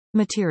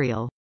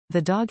Material.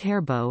 The dog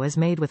hair bow is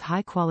made with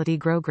high-quality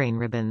grosgrain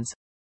ribbons.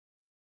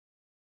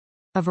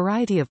 A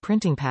variety of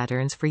printing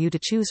patterns for you to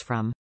choose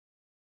from.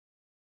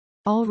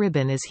 All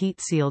ribbon is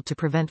heat-sealed to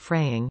prevent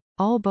fraying.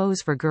 All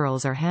bows for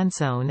girls are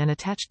hand-sewn and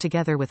attached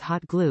together with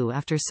hot glue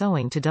after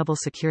sewing to double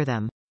secure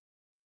them.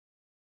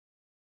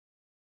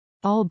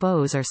 All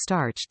bows are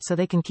starched so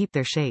they can keep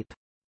their shape.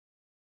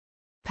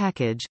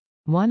 Package.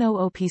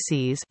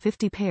 100PCS,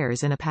 50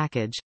 pairs in a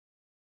package.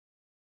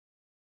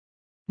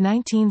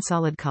 19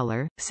 solid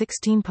color,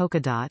 16 polka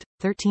dot,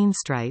 13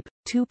 stripe,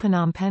 2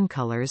 Phnom Penh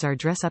colors are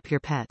dress up your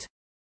pet.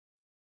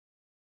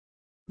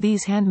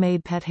 These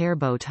handmade pet hair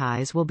bow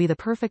ties will be the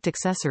perfect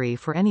accessory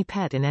for any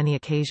pet in any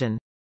occasion.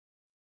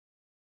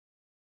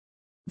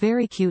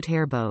 Very cute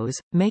hair bows,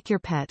 make your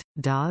pet,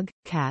 dog,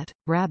 cat,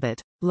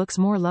 rabbit, looks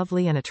more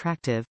lovely and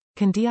attractive.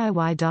 Can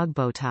DIY dog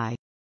bow tie.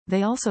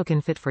 They also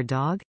can fit for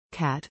dog,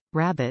 cat,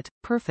 rabbit,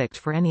 perfect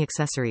for any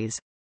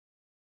accessories.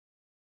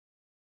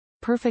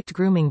 Perfect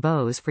grooming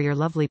bows for your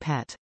lovely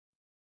pet.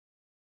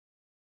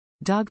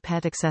 Dog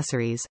pet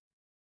accessories.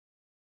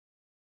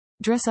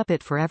 Dress up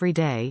it for every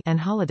day and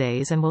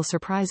holidays and will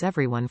surprise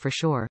everyone for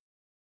sure.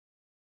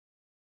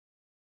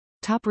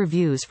 Top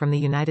reviews from the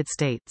United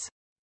States.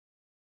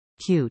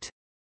 Cute.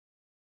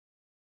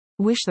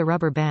 Wish the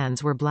rubber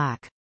bands were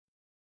black.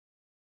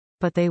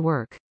 But they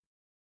work.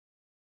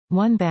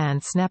 One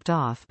band snapped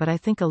off, but I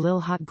think a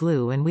lil hot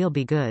glue and we'll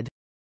be good.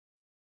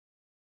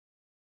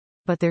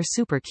 But they're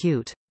super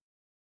cute.